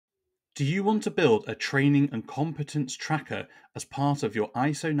Do you want to build a training and competence tracker as part of your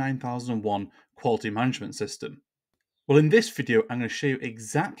ISO 9001 quality management system? Well, in this video, I'm going to show you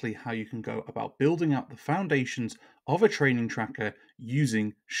exactly how you can go about building out the foundations of a training tracker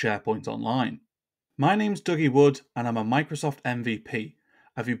using SharePoint Online. My name's Dougie Wood, and I'm a Microsoft MVP.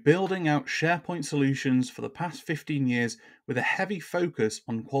 I've been building out SharePoint solutions for the past 15 years with a heavy focus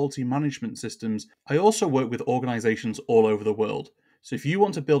on quality management systems. I also work with organizations all over the world. So if you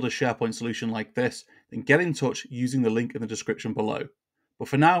want to build a SharePoint solution like this, then get in touch using the link in the description below. But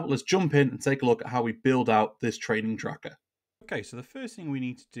for now, let's jump in and take a look at how we build out this training tracker. Okay, so the first thing we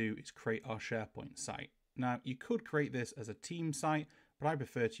need to do is create our SharePoint site. Now, you could create this as a team site, but I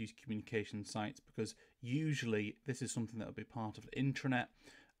prefer to use communication sites because usually this is something that will be part of the intranet.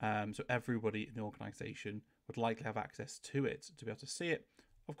 So everybody in the organization would likely have access to it to be able to see it.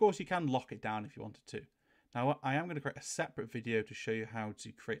 Of course, you can lock it down if you wanted to. Now, I am going to create a separate video to show you how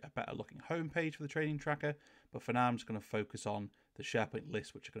to create a better looking homepage for the training tracker. But for now, I'm just going to focus on the SharePoint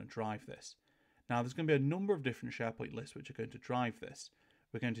lists which are going to drive this. Now, there's going to be a number of different SharePoint lists which are going to drive this.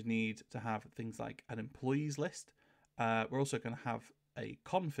 We're going to need to have things like an employees list. We're also going to have a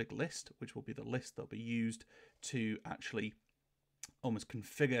config list, which will be the list that will be used to actually almost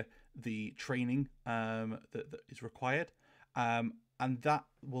configure the training that is required. And that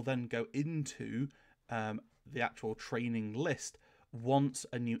will then go into the actual training list once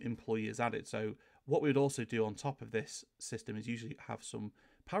a new employee is added. So what we would also do on top of this system is usually have some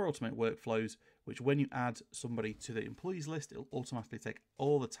Power Automate workflows, which when you add somebody to the employees list, it'll automatically take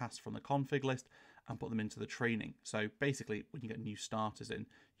all the tasks from the config list and put them into the training. So basically, when you get new starters in,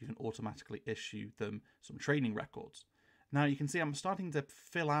 you can automatically issue them some training records. Now you can see I'm starting to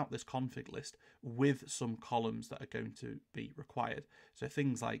fill out this config list with some columns that are going to be required. So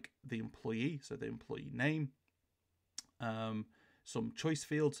things like the employee, so the employee name, some choice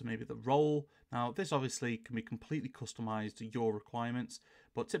fields, so maybe the role. Now this obviously can be completely customized to your requirements,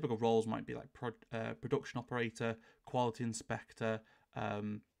 but typical roles might be like production operator, quality inspector,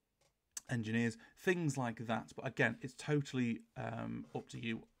 engineers, things like that. But again, it's totally up to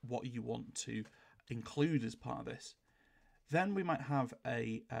you what you want to include as part of this. Then we might have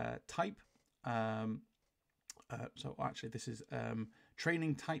a type. So actually this is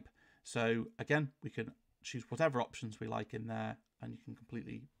training type. So again, we can choose whatever options we like in there and you can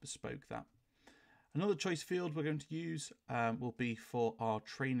completely bespoke that. Another choice field we're going to use will be for our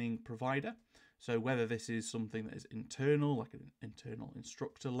training provider. So whether this is something that is internal, like an internal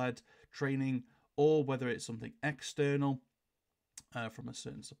instructor-led training, or whether it's something external from a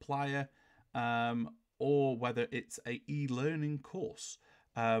certain supplier, or whether it's a e-learning course.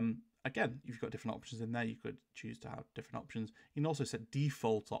 Again, you've got different options in there. You could choose to have different options. You can also set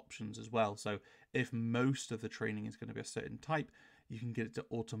default options as well. So if most of the training is going to be a certain type, you can get it to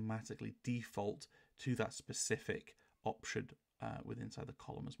automatically default to that specific option inside the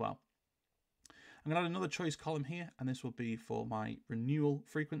column as well. I'm going to add another choice column here, and this will be for my renewal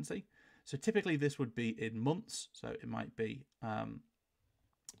frequency. So typically this would be in months. So it might be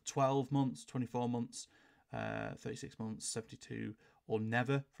 12 months, 24 months, 36 months, 72, or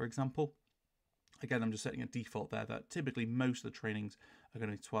never, for example. Again, I'm just setting a default there that typically most of the trainings are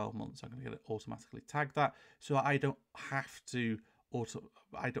going to be 12 months. I'm going to get it automatically tagged that, so I don't have to go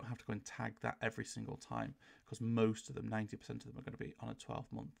and tag that every single time, because most of them, 90% of them, are going to be on a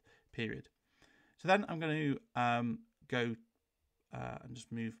 12-month period. So then I'm going to go and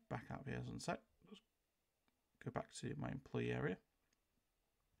just move back out here as a sec. Go back to my employee area.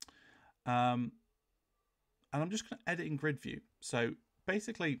 And I'm just going to edit in grid view. So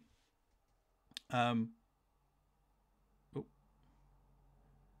basically, in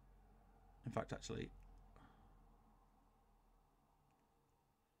fact, actually,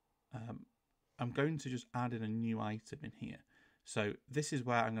 I'm going to just add in a new item in here. So this is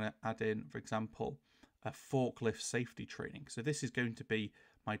where I'm going to add in, for example, a forklift safety training. So this is going to be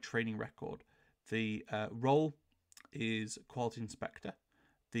my training record. The role is quality inspector.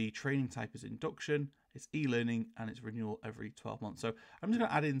 The training type is induction, it's e-learning, and it's renewal every 12 months. So I'm just going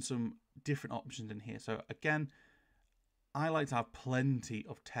to add in some different options in here. So again, I like to have plenty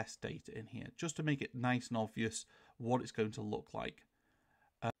of test data in here just to make it nice and obvious what it's going to look like.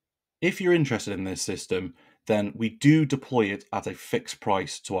 If you're interested in this system, then we do deploy it at a fixed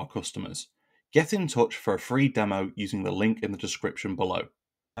price to our customers. Get in touch for a free demo using the link in the description below.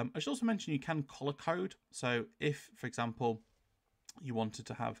 I should also mention you can color code. So if, for example, you wanted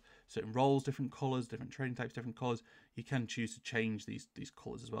to have certain roles, different colors, different training types, different colors, you can choose to change these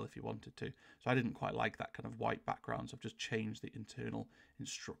colors as well if you wanted to. So I didn't quite like that kind of white background, so I've just changed the internal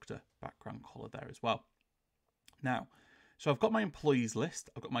instructor background color there as well. Now, So I've got my employees list,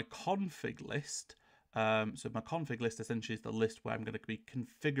 I've got my config list. So my config list essentially is the list where I'm going to be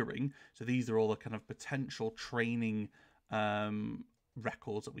configuring. So these are all the kind of potential training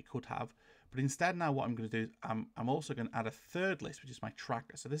records that we could have. But instead now what I'm going to do is I'm also going to add a third list, which is my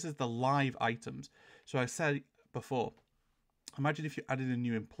tracker. So this is the live items. So I said before, imagine if you added a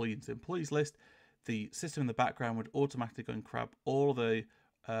new employee into the employees list, the system in the background would automatically go and grab all the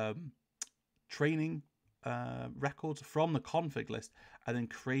training records from the config list and then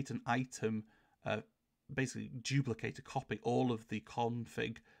create an item, basically duplicate a copy all of the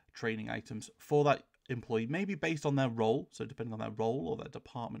config training items for that employee, maybe based on their role, so depending on their role or their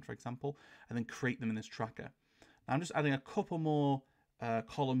department, for example, and then create them in this tracker. Now I'm just adding a couple more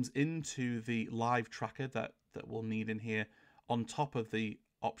columns into the live tracker that we'll need in here on top of the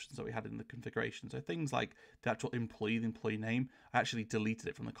options that we had in the configuration. So things like the actual employee, the employee name, I actually deleted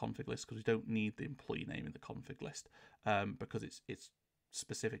it from the config list because we don't need the employee name in the config list because it's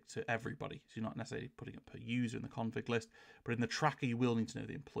specific to everybody. So you're not necessarily putting it per user in the config list, but in the tracker you will need to know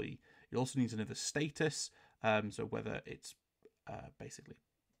the employee. You also need to know the status, so whether it's basically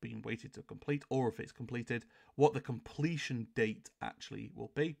being waited to complete or if it's completed, what the completion date actually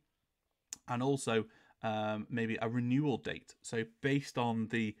will be, and also maybe a renewal date. So based on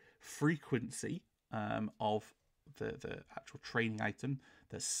the frequency of the actual training item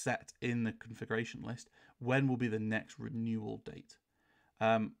that's set in the configuration list, when will be the next renewal date?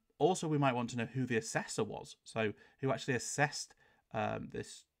 Also, we might want to know who the assessor was, so who actually assessed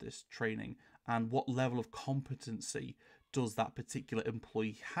this training and what level of competency does that particular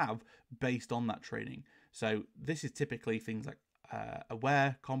employee have based on that training. So this is typically things like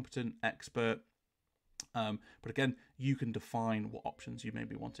aware, competent, expert. But again, you can define what options you may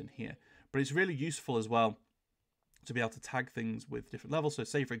be wanting here. But it's really useful as well to be able to tag things with different levels. So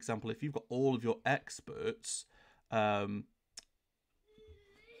say, for example, if you've got all of your experts,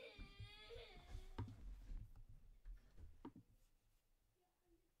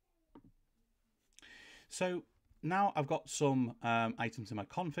 so now I've got some items in my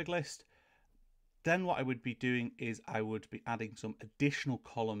config list. Then what I would be doing is I would be adding some additional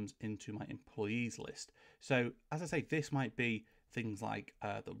columns into my employees list. So as I say, this might be things like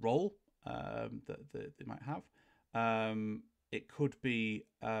the role that they might have. It could be,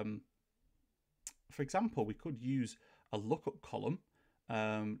 for example, we could use a lookup column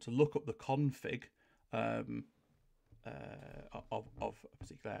to look up the config of a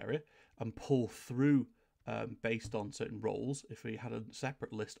particular area and pull through based on certain roles. If we had a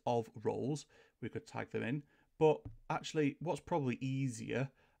separate list of roles, we could tag them in. But actually, what's probably easier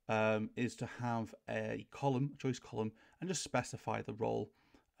is to have a column, a choice column, and just specify the role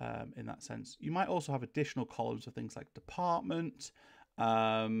in that sense. You might also have additional columns of things like department,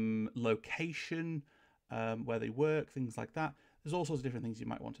 location, where they work, things like that. There's all sorts of different things you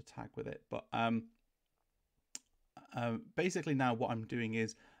might want to tag with it. But basically now what I'm doing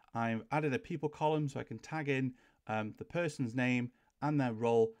is I've added a people column so I can tag in the person's name and their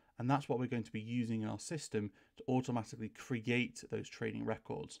role, and that's what we're going to be using in our system to automatically create those training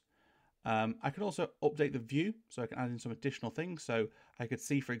records. I can also update the view, so I can add in some additional things. So I could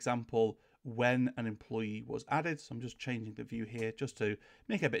see, for example, when an employee was added. So I'm just changing the view here just to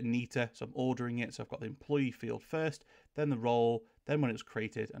make it a bit neater. So I'm ordering it. So I've got the employee field first, then the role, then when it was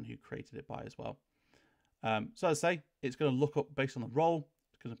created and who created it by as well. So as I say, it's going to look up based on the role.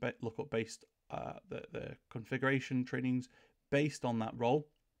 It's going to look up based the configuration trainings based on that role,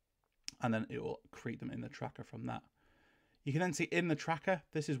 and then it will create them in the tracker from that. You can then see in the tracker,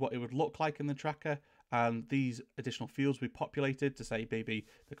 this is what it would look like in the tracker, and these additional fields we populated to say maybe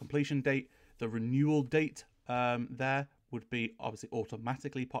the completion date, the renewal date there would be obviously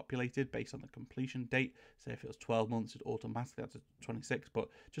automatically populated based on the completion date. Say if it was 12 months, it automatically that's 26, but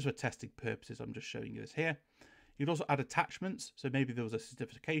just for testing purposes, I'm just showing you this here. You could also add attachments, so maybe there was a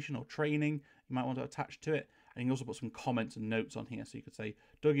certification or training you might want to attach to it, and you can also put some comments and notes on here. So you could say,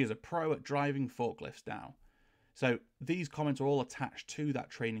 Dougie is a pro at driving forklifts now. So these comments are all attached to that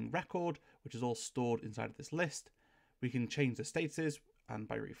training record, which is all stored inside of this list. We can change the statuses, and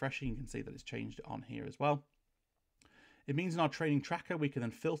by refreshing, you can see that it's changed it on here as well. It means in our training tracker, we can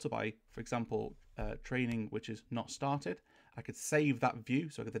then filter by, for example, training which is not started. I could save that view,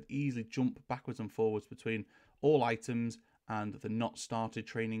 so I could then easily jump backwards and forwards between all items and the not started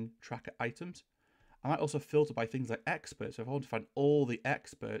training tracker items. I might also filter by things like experts. So if I want to find all the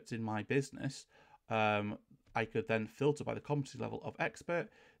experts in my business, I could then filter by the competency level of expert.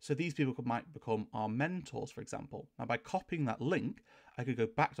 So these people might become our mentors, for example. Now, by copying that link, I could go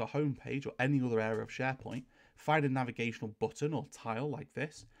back to a home page or any other area of SharePoint, find a navigational button or tile like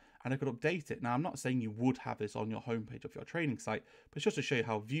this, and I could update it. Now, I'm not saying you would have this on your homepage of your training site, but it's just to show you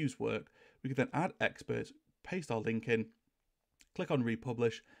how views work. We could then add experts, paste our link in, click on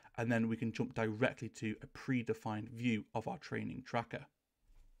republish, and then we can jump directly to a predefined view of our training tracker.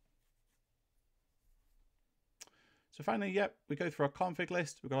 So finally, yep, we go through our config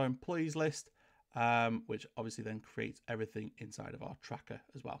list, we've got our employees list, which obviously then creates everything inside of our tracker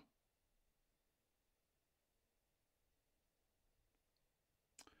as well.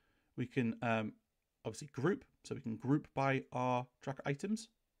 We can obviously group, so we can group by our tracker items,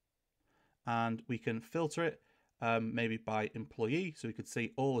 and we can filter it maybe by employee, so we could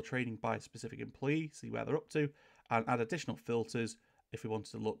see all the training by a specific employee, see where they're up to, and add additional filters if we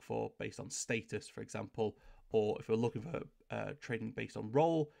wanted to look for based on status, for example, or if we're looking for training based on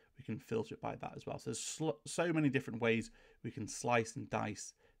role, we can filter it by that as well. So there's so many different ways we can slice and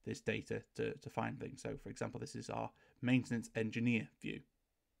dice this data to find things. So for example, this is our maintenance engineer view.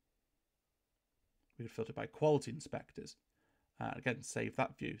 We could filter by quality inspectors. Again, save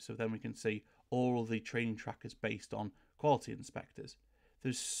that view. So then we can see all of the training trackers based on quality inspectors.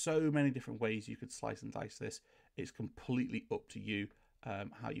 There's so many different ways you could slice and dice this. It's completely up to you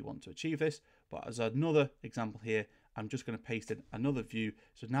how you want to achieve this. But as another example here, I'm just going to paste in another view.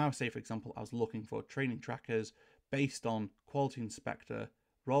 So now say, for example, I was looking for training trackers based on quality inspector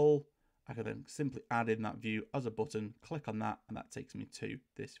role. I can then simply add in that view as a button, click on that, and that takes me to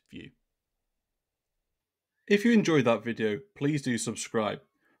this view. If you enjoyed that video, please do subscribe.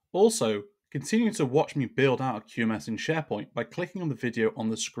 Also, continue to watch me build out a QMS in SharePoint by clicking on the video on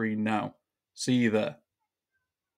the screen now. See you there.